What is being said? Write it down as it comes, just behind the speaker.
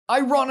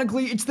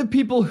Ironically, it's the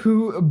people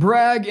who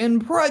brag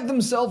and pride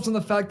themselves on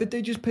the fact that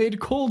they just paid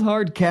cold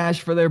hard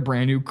cash for their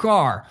brand new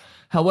car.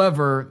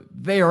 However,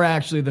 they are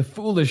actually the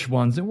foolish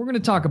ones, and we're going to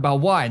talk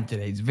about why in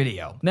today's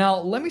video. Now,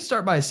 let me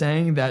start by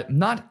saying that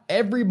not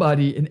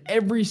everybody in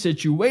every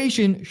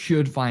situation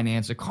should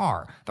finance a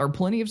car. There are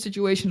plenty of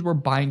situations where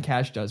buying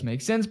cash does make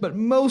sense, but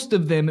most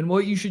of them, and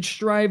what you should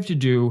strive to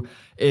do,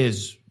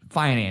 is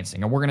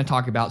financing. And we're going to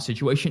talk about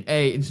situation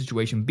A and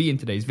situation B in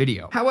today's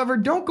video. However,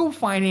 don't go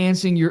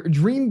financing your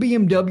dream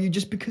BMW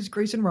just because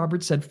Grayson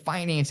Roberts said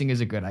financing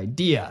is a good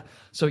idea.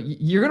 So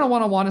you're going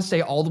to want to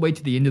stay all the way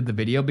to the end of the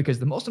video, because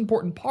the most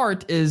important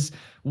part is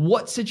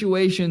what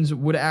situations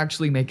would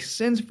actually make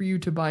sense for you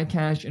to buy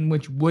cash and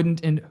which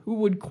wouldn't, and who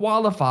would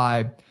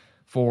qualify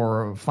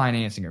for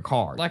financing a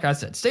car. Like I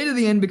said, stay to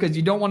the end because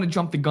you don't want to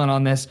jump the gun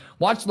on this.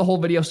 Watch the whole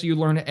video so you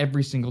learn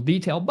every single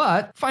detail,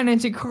 but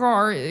financing a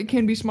car, it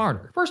can be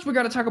smarter. First, we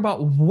got to talk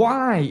about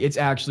why it's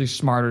actually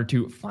smarter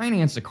to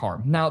finance a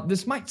car. Now,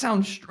 this might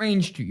sound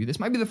strange to you. This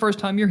might be the first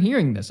time you're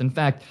hearing this. In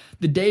fact,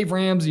 the Dave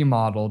Ramsey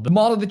model, the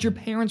model that your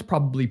parents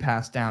probably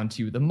passed down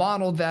to you, the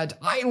model that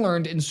I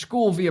learned in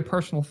school via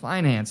personal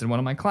finance in one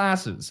of my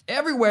classes.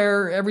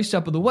 Everywhere, every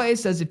step of the way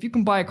says if you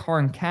can buy a car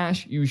in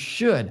cash, you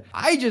should.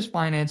 I just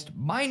financed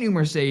my new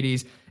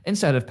Mercedes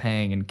instead of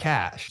paying in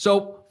cash.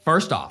 So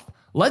first off,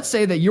 let's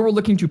say that you were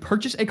looking to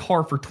purchase a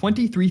car for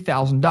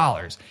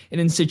 $23,000.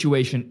 And in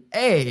situation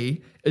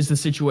A is the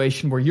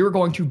situation where you're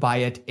going to buy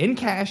it in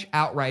cash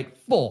outright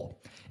full.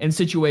 In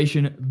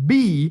situation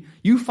B,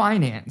 you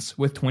finance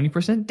with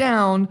 20%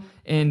 down,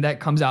 and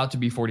that comes out to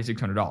be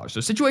 $4,600. So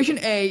situation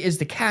A is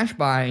the cash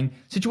buying,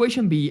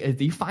 situation B is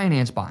the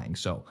finance buying.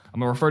 So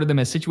I'm going to refer to them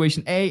as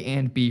situation A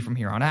and B from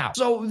here on out.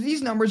 So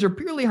these numbers are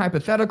purely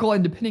hypothetical,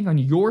 and depending on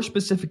your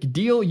specific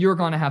deal, you're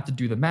going to have to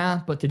do the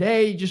math. But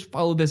today, just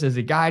follow this as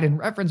a guide and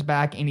reference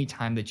back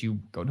anytime that you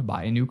go to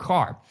buy a new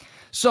car.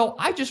 So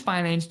I just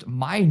financed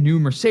my new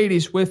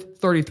Mercedes with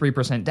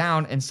 33%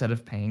 down instead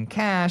of paying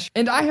cash.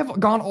 And I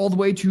have gone all the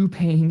way to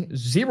paying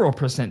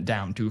 0%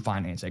 down to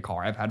finance a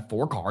car. I've had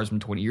 4 cars. I'm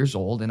 20 years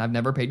old, and I've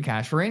never paid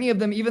cash for any of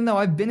them, even though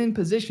I've been in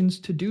positions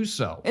to do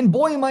so. And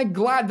boy, am I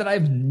glad that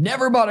I've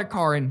never bought a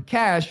car in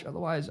cash.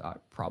 Otherwise, I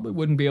probably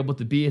wouldn't be able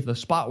to be at the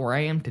spot where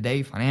I am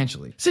today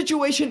financially.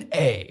 Situation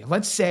A.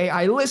 Let's say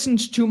I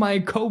listened to my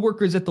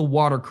coworkers at the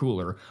water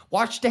cooler,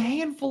 watched a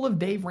handful of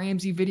Dave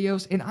Ramsey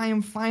videos, and I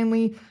am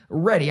finally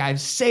ready.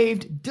 I've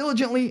saved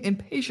diligently and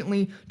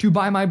patiently to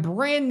buy my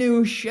brand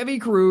new Chevy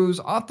Cruze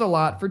off the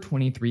lot for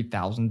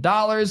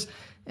 $23,000.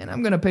 And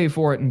I'm going to pay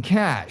for it in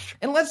cash.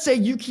 And let's say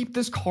you keep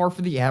this car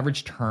for the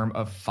average term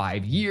of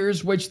 5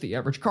 years, which the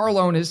average car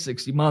loan is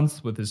 60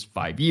 months with his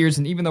 5 years.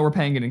 And even though we're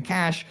paying it in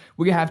cash,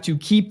 we have to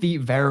keep the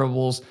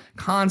variables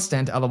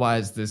constant.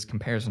 Otherwise, this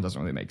comparison doesn't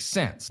really make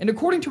sense. And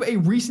according to a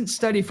recent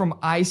study from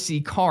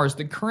IC Cars,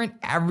 the current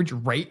average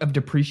rate of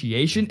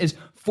depreciation is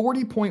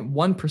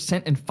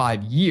 40.1% in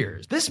 5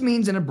 years. This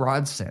means in a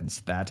broad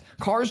sense that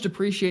cars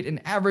depreciate an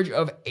average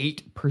of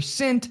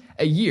 8%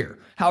 a year.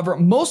 However,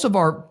 most of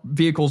our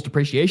vehicles'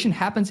 depreciation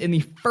happens in the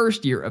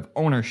first year of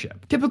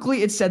ownership.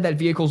 Typically, it's said that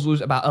vehicles lose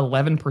about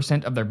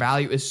 11% of their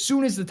value as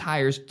soon as the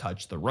tires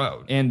touch the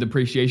road. And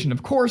depreciation,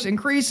 of course,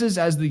 increases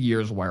as the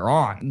years wear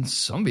on. And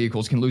some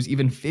vehicles can lose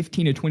even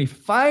 15 to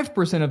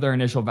 25% of their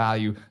initial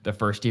value the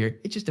first year.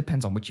 It just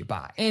depends on what you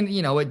buy. And,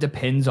 it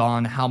depends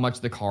on how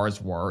much the car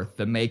is worth,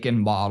 the make and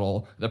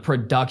model, the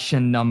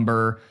production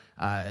number,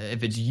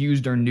 if it's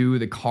used or new,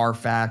 the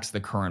Carfax, the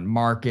current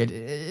market.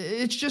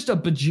 It's just a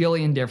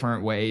bajillion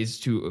different ways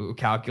to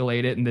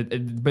calculate it, and a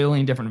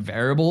billion different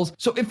variables.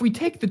 So if we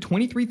take the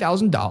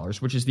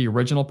 $23,000, which is the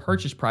original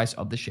purchase price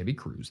of the Chevy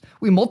Cruze,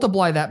 we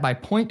multiply that by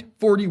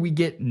 0.40, we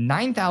get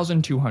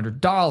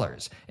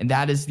 $9,200. And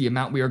that is the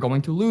amount we are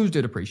going to lose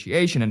to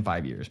depreciation in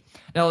 5 years.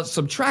 Now let's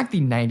subtract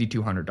the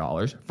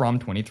 $9,200 from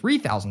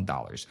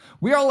 $23,000.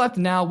 We are left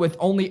now with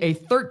only a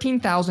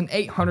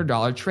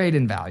 $13,800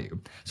 trade-in value.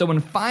 So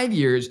in 5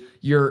 years,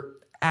 your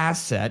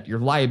asset, your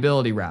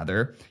liability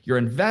rather, your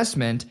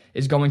investment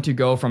is going to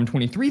go from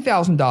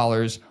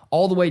 $23,000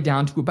 all the way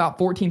down to about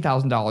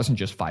 $14,000 in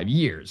just 5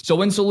 years.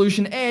 So in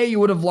solution A, you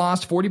would have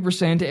lost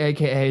 40%,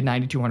 aka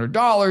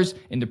 $9,200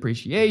 in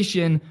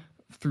depreciation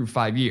through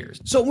 5 years.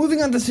 So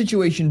moving on to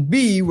situation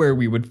B, where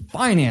we would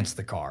finance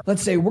the car.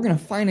 Let's say we're going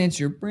to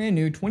finance your brand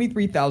new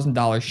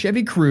 $23,000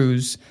 Chevy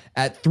Cruze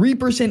at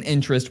 3%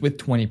 interest with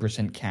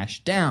 20%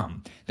 cash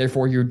down.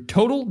 Therefore, your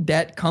total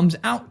debt comes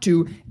out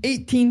to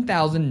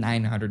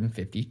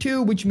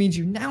 $18,952, which means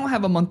you now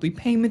have a monthly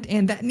payment,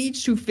 and that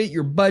needs to fit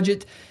your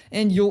budget,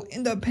 and you'll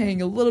end up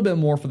paying a little bit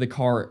more for the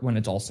car when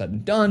it's all said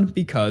and done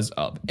because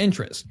of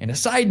interest. And a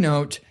side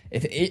note,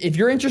 if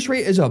your interest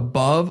rate is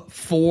above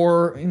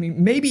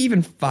maybe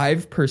even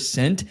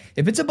 5%,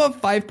 if it's above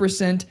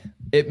 5%,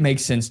 it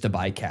makes sense to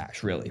buy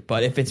cash, really.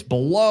 But if it's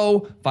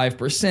below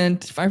 5%,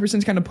 5%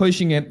 is kind of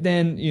pushing it,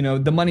 then,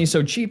 the money's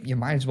so cheap, you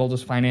might as well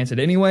just finance it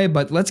anyway.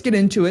 But let's get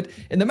into it.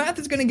 And the math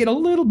is going to get a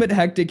little bit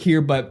hectic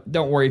here, but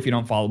don't worry if you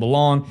don't follow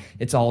along.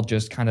 It's all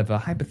just kind of a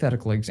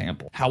hypothetical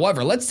example.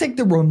 However, let's take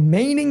the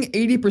remaining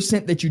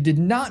 80% that you did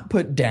not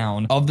put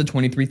down of the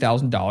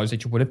 $23,000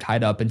 that you would have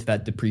tied up into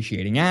that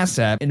depreciating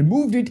asset and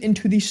moved it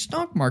into the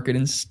stock market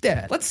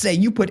instead. Let's say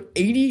you put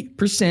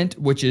 80%,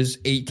 which is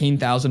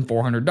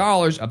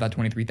 $18,400 of that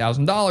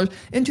 $23,000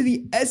 into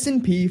the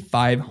S&P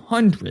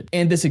 500.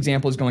 And this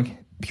example is going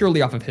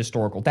purely off of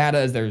historical data,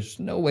 as there's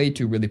no way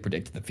to really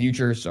predict the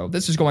future. So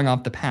this is going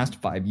off the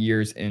past 5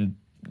 years and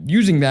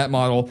using that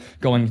model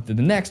going to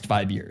the next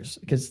 5 years,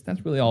 because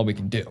that's really all we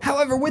can do.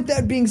 However, with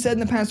that being said, in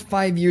the past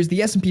 5 years,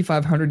 the S&P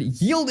 500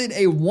 yielded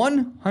a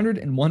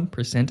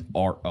 101%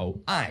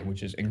 ROI,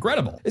 which is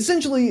incredible.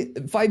 Essentially,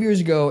 5 years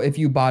ago, if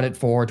you bought it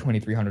for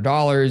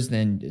 $2,300,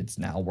 then it's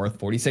now worth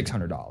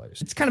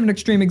 $4,600. It's kind of an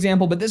extreme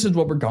example, but this is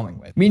what we're going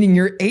with. Meaning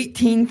your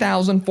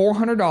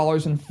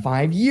 $18,400 in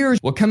 5 years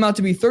will come out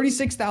to be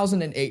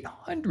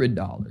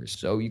 $36,800.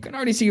 So you can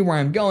already see where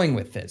I'm going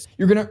with this.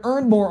 You're going to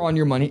earn more on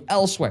your money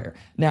elsewhere.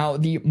 Now,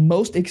 the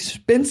most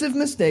expensive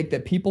mistake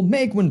that people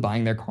make when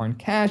buying their car in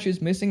cash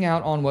is missing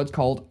out on what's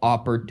called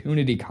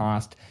opportunity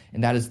cost.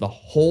 And that is the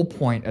whole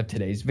point of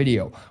today's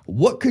video.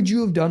 What could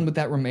you have done with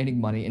that remaining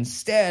money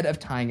instead of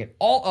tying it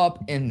all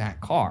up in that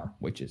car,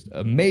 which is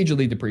a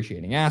majorly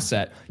depreciating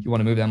asset? You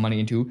want to move that money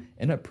into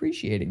an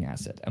appreciating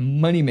asset, a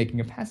money-making,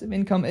 a passive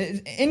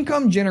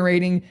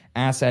income-generating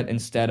asset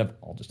instead of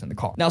all just in the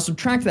car. Now,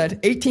 subtract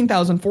that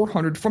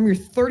 $18,400 from your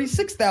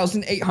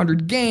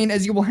 $36,800 gain,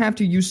 as you will have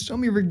to use some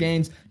of your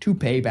gains to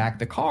pay back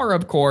the car,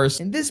 of course.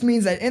 And this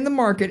means that in the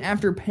market,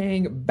 after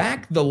paying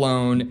back the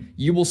loan,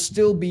 you will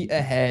still be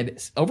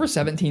ahead over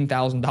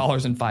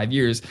 $17,000 in 5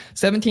 years,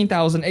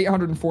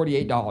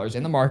 $17,848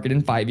 in the market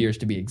in 5 years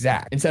to be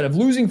exact. Instead of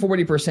losing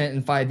 40%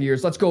 in 5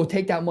 years, let's go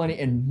take that money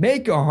and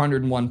make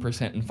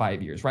 101% in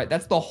 5 years, right?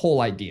 That's the whole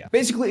idea.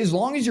 Basically, as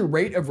long as your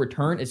rate of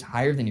return is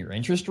higher than your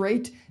interest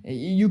rate,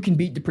 you can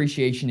beat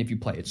depreciation if you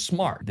play it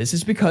smart. This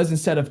is because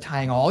instead of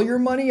tying all your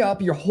money up,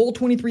 your whole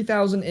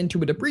 $23,000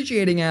 into a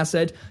depreciating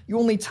asset, you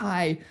only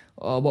tie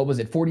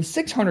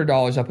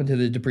 $4,600 up into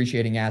the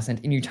depreciating asset,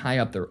 and you tie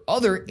up their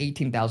other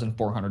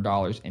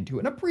 $18,400 into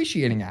an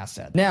appreciating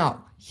asset.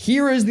 Now,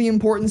 here is the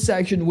important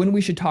section when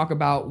we should talk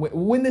about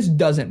when this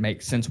doesn't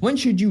make sense. When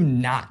should you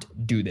not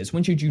do this?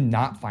 When should you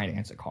not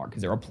finance a car?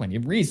 Because there are plenty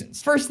of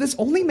reasons. First, this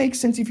only makes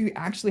sense if you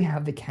actually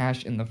have the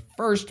cash in the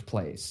first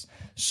place.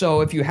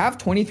 So if you have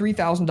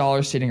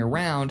 $23,000 sitting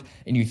around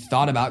and you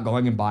thought about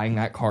going and buying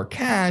that car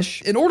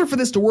cash, in order for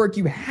this to work,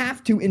 you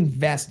have to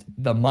invest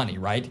the money,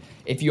 right?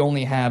 If you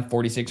only have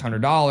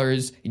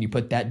 $4,600 and you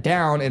put that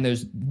down and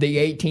there's the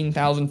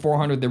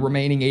 $18,400, the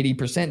remaining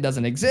 80%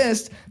 doesn't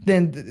exist,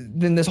 then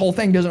this whole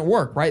thing doesn't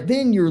work, right?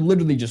 Then you're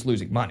literally just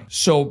losing money.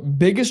 So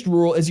biggest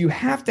rule is you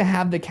have to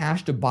have the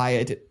cash to buy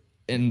it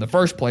in the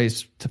first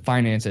place to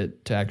finance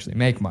it to actually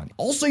make money.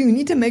 Also, you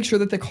need to make sure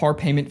that the car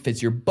payment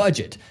fits your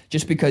budget.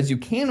 Just because you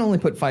can only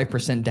put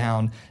 5%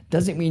 down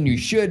doesn't mean you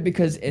should,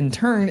 because in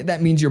turn,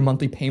 that means your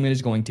monthly payment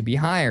is going to be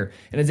higher.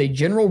 And as a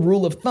general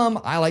rule of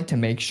thumb, I like to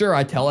make sure,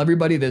 I tell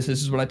everybody this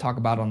is what I talk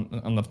about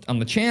on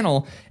the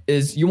channel,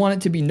 is you want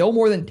it to be no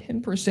more than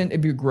 10%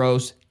 of your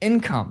gross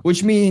income,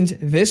 which means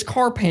this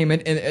car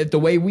payment, and the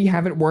way we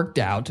have it worked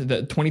out,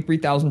 the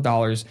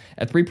 $23,000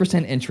 at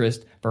 3%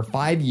 interest for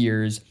 5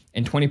 years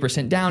and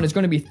 20% down is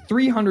going to be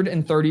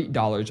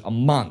 $330 a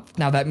month.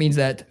 Now that means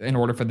that in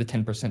order for the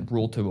 10%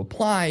 rule to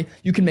apply,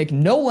 you can make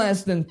no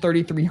less than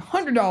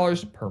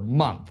 $3,300 per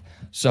month.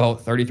 So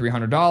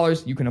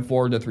 $3,300, you can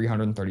afford the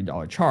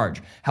 $330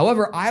 charge.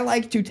 However, I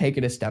like to take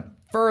it a step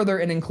further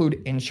and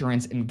include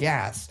insurance and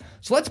gas.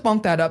 So let's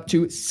bump that up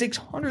to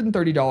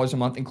 $630 a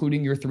month,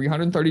 including your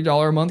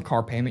 $330 a month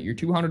car payment, your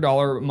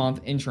 $200 a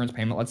month insurance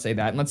payment, let's say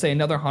that, and let's say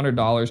another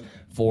 $100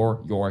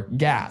 for your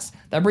gas.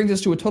 That brings us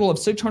to a total of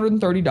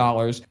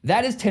 $630.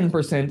 That is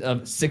 10%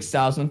 of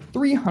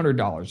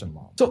 $6,300 a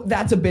month. So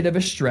that's a bit of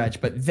a stretch,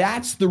 but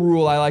that's the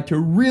rule I like to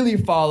really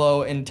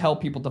follow and tell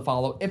people to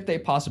follow if they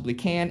possibly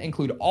can.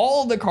 Include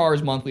all the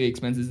car's monthly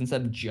expenses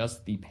instead of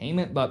just the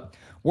payment, but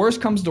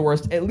worst comes to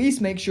worst, at least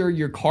make sure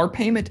your car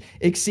payment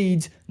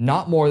exceeds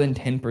not more than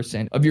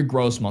 10% of your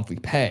gross monthly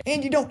pay.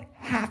 And you don't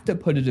have to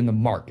put it in the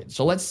market.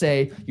 So let's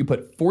say you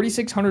put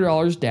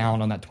 $4,600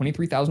 down on that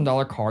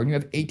 $23,000 car and you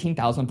have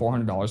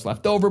 $18,400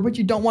 left over, but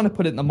you don't want to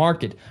put it in the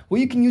market. Well,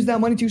 you can use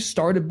that money to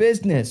start a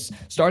business,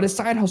 start a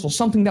side hustle,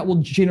 something that will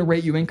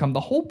generate you income.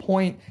 The whole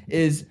point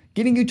is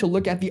getting you to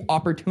look at the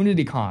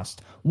opportunity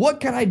cost.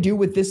 What can I do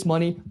with this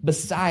money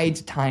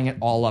besides tying it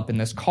all up in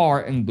this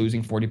car and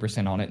losing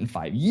 40% on it in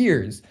 5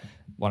 years?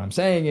 What I'm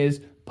saying is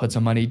put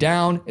some money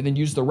down and then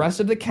use the rest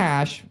of the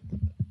cash.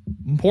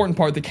 Important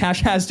part, the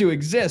cash has to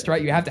exist,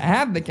 right? You have to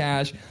have the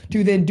cash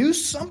to then do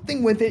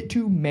something with it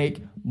to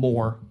make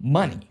more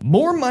money.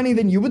 More money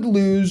than you would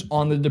lose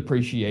on the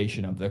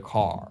depreciation of the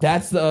car.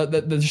 That's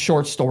the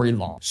short story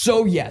long.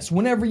 So yes,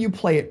 whenever you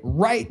play it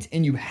right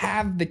and you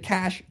have the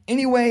cash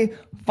anyway,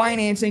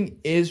 financing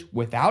is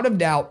without a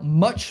doubt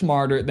much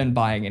smarter than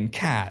buying in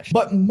cash.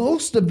 But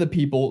most of the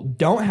people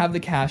don't have the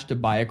cash to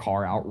buy a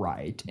car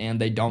outright, and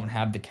they don't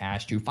have the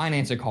cash to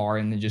finance a car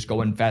and then just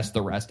go invest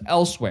the rest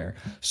elsewhere.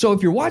 So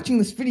if you're watching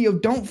this video,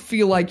 don't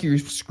feel like you're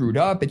screwed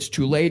up, it's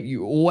too late,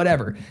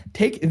 whatever.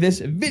 Take this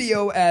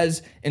video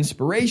as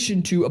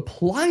inspiration to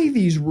apply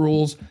these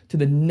rules to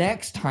the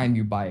next time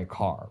you buy a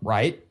car,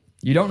 right?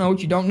 You don't know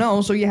what you don't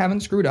know, so you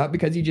haven't screwed up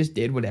because you just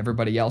did what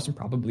everybody else and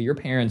probably your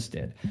parents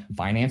did.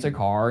 Finance a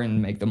car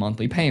and make the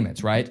monthly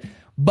payments, right?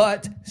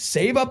 But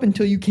save up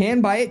until you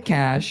can buy it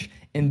cash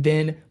and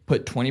then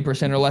put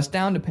 20% or less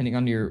down depending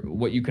on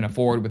what you can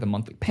afford with a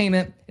monthly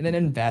payment, and then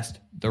invest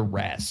the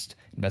rest.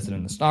 Invest it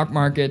in the stock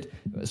market,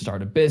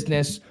 start a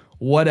business,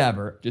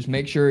 whatever. Just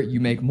make sure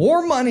you make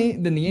more money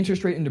than the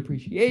interest rate and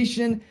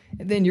depreciation,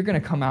 and then you're going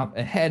to come out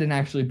ahead and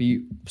actually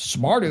be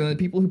smarter than the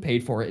people who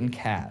paid for it in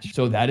cash.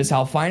 So that is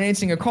how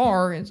financing a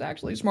car is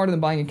actually smarter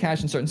than buying in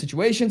cash in certain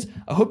situations.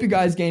 I hope you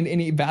guys gained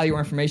any value or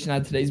information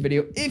out of today's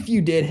video. If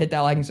you did, hit that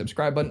like and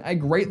subscribe button. I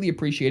greatly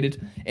appreciate it.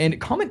 And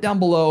comment down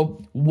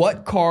below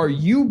what car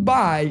you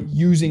buy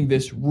using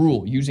this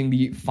rule, using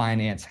the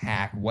finance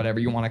hack, whatever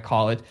you want to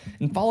call it.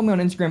 And follow me on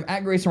Instagram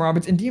at Grayson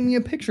Roberts and DM me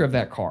a picture of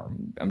that car.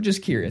 I'm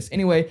just curious.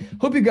 Anyway,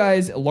 hope you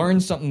guys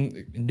learned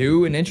something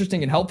new and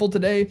interesting and helpful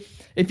today.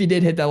 If you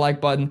did, hit that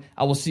like button.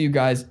 I will see you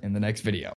guys in the next video.